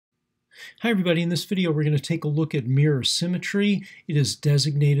Hi everybody, in this video we're going to take a look at mirror symmetry. It is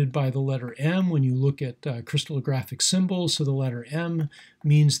designated by the letter M when you look at crystallographic symbols. So the letter M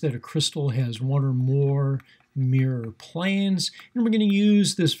means that a crystal has one or more mirror planes. And we're going to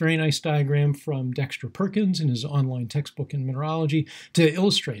use this very nice diagram from Dexter Perkins in his online textbook in mineralogy to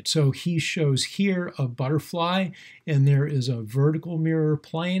illustrate. So he shows here a butterfly and there is a vertical mirror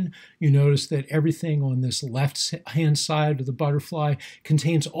plane. You notice that everything on this left hand side of the butterfly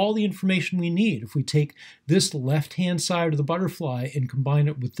contains all the information we need. If we take this left hand side of the butterfly and combine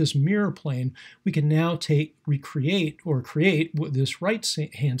it with this mirror plane, we can now recreate this right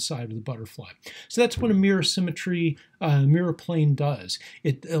hand side of the butterfly. So that's what a mirror symmetry mirror plane does.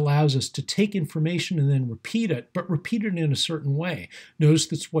 It allows us to take information and then repeat it, but repeat it in a certain way. Notice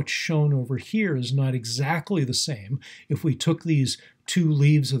that what's shown over here is not exactly the same. If we took these two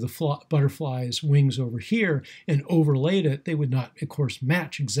leaves of the butterfly's wings over here and overlaid it, they would not, of course,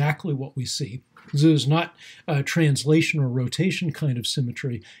 match exactly what we see. So it's not a translation or rotation kind of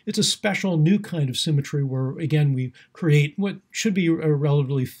symmetry. It's a special new kind of symmetry where, again, we create what should be a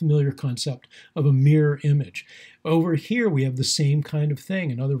relatively familiar concept of a mirror image. Over here, we have the same kind of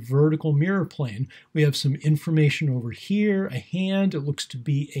thing, another vertical mirror plane. We have some information over here, a hand. It looks to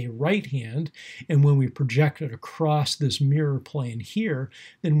be a right hand. And when we project it across this mirror plane here,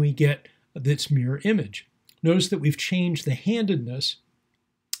 then we get this mirror image. Notice that we've changed the handedness.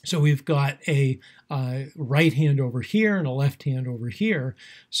 So we've got a right hand over here and a left hand over here.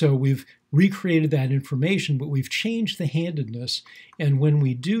 So we've recreated that information, but we've changed the handedness. And when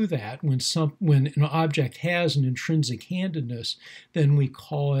we do that, when an object has an intrinsic handedness, then we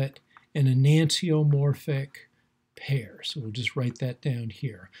call it an enantiomorphic pair. So we'll just write that down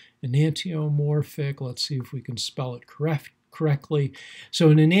here. Enantiomorphic, let's see if we can spell it correctly. So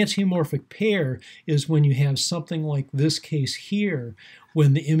an enantiomorphic pair is when you have something like this case here,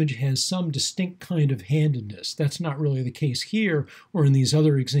 when the image has some distinct kind of handedness. That's not really the case here or in these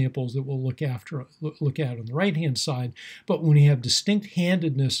other examples that we'll look at on the right-hand side. But when you have distinct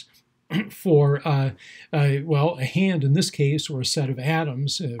handedness for, well, a hand in this case, or a set of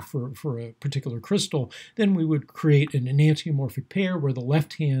atoms for a particular crystal, then we would create an enantiomorphic pair where the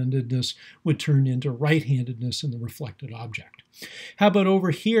left-handedness would turn into right-handedness in the reflected object. How about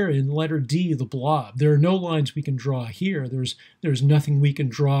over here in letter D, the blob? There are no lines we can draw here. There's nothing we can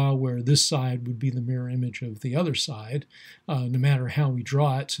draw where this side would be the mirror image of the other side, no matter how we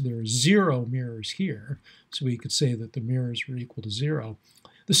draw it. So there are 0 mirrors here. So we could say that the mirrors are equal to 0.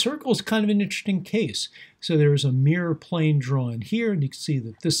 The circle is kind of an interesting case. So there's a mirror plane drawn here, and you can see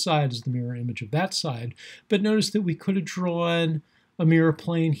that this side is the mirror image of that side. But notice that we could have drawn a mirror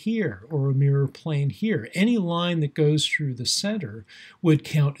plane here or a mirror plane here. Any line that goes through the center would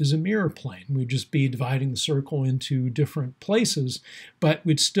count as a mirror plane. We'd just be dividing the circle into different places, but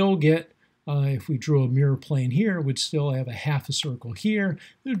we'd still get if we drew a mirror plane here, we'd still have a half a circle here.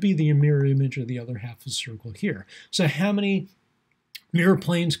 It would be the mirror image of the other half of the circle here. So how many mirror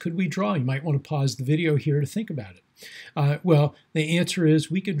planes could we draw? You might want to pause the video here to think about it. Well, the answer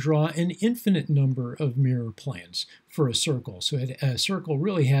is we could draw an infinite number of mirror planes for a circle. So a circle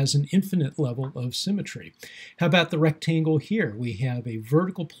really has an infinite level of symmetry. How about the rectangle here? We have a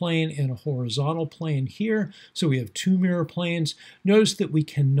vertical plane and a horizontal plane here. So we have 2 mirror planes. Notice that we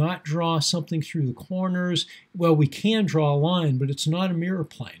cannot draw something through the corners. Well, we can draw a line, but it's not a mirror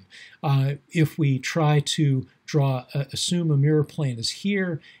plane. If we try to assume a mirror plane is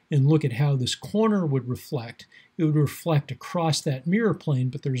here and look at how this corner would reflect, it would reflect across that mirror plane,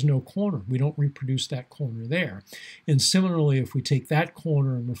 but there's no corner. We don't reproduce that corner there. And similarly, if we take that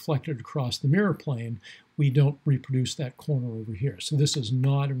corner and reflect it across the mirror plane, we don't reproduce that corner over here. So this is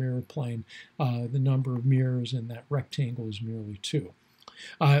not a mirror plane. The number of mirrors in that rectangle is merely 2.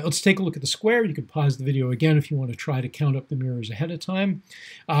 Let's take a look at the square. You can pause the video again if you want to try to count up the mirrors ahead of time.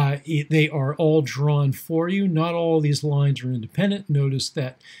 They are all drawn for you. Not all of these lines are independent. Notice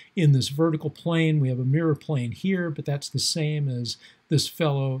that in this vertical plane, we have a mirror plane here, but that's the same as this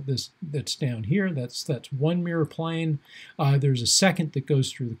fellow that's down here. That's one mirror plane. There's a second that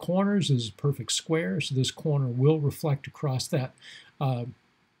goes through the corners. This is a perfect square, so this corner will reflect across that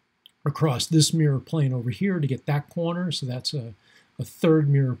across this mirror plane over here to get that corner. So that's a third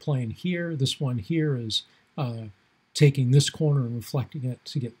mirror plane here. This one here is taking this corner and reflecting it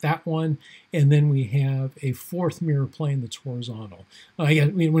to get that one. And then we have a 4th mirror plane that's horizontal.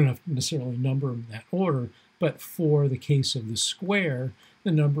 Again, we don't have to necessarily number them in that order, but for the case of the square,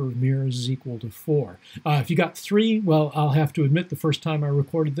 the number of mirrors is equal to 4. If you got 3, well, I'll have to admit the first time I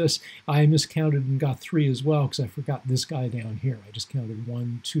recorded this, I miscounted and got 3 as well because I forgot this guy down here. I just counted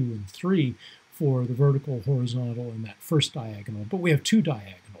 1, 2, and 3 for the vertical, horizontal, and that first diagonal. But we have 2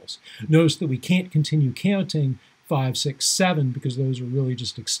 diagonals. crystals. Notice that we can't continue counting 5, 6, 7 because those are really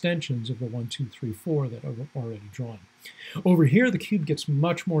just extensions of the 1, 2, 3, 4 that I've already drawn. Over here, the cube gets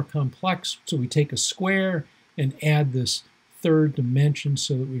much more complex, so we take a square and add this third dimension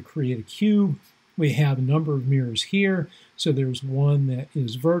so that we create a cube. We have a number of mirrors here, so there's one that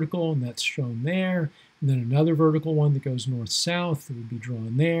is vertical, and that's shown there, and then another vertical one that goes north-south that would be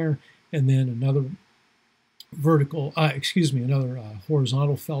drawn there, and then another vertical, another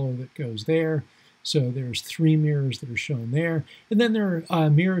horizontal fellow that goes there. So there's 3 mirrors that are shown there. And then there are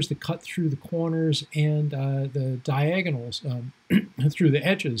mirrors that cut through the corners and the diagonals through the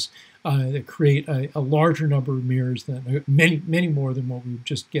edges that create a larger number of mirrors, than many more than what we would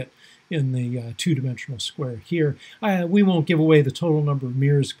just get in the two-dimensional square here. We won't give away the total number of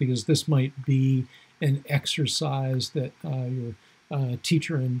mirrors because this might be an exercise that your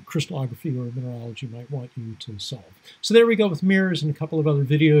teacher in crystallography or mineralogy might want you to solve. So there we go with mirrors. In a couple of other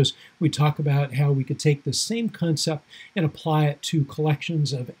videos, we talk about how we could take the same concept and apply it to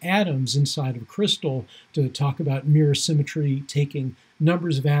collections of atoms inside of a crystal to talk about mirror symmetry, taking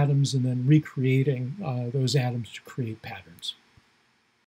numbers of atoms and then recreating those atoms to create patterns.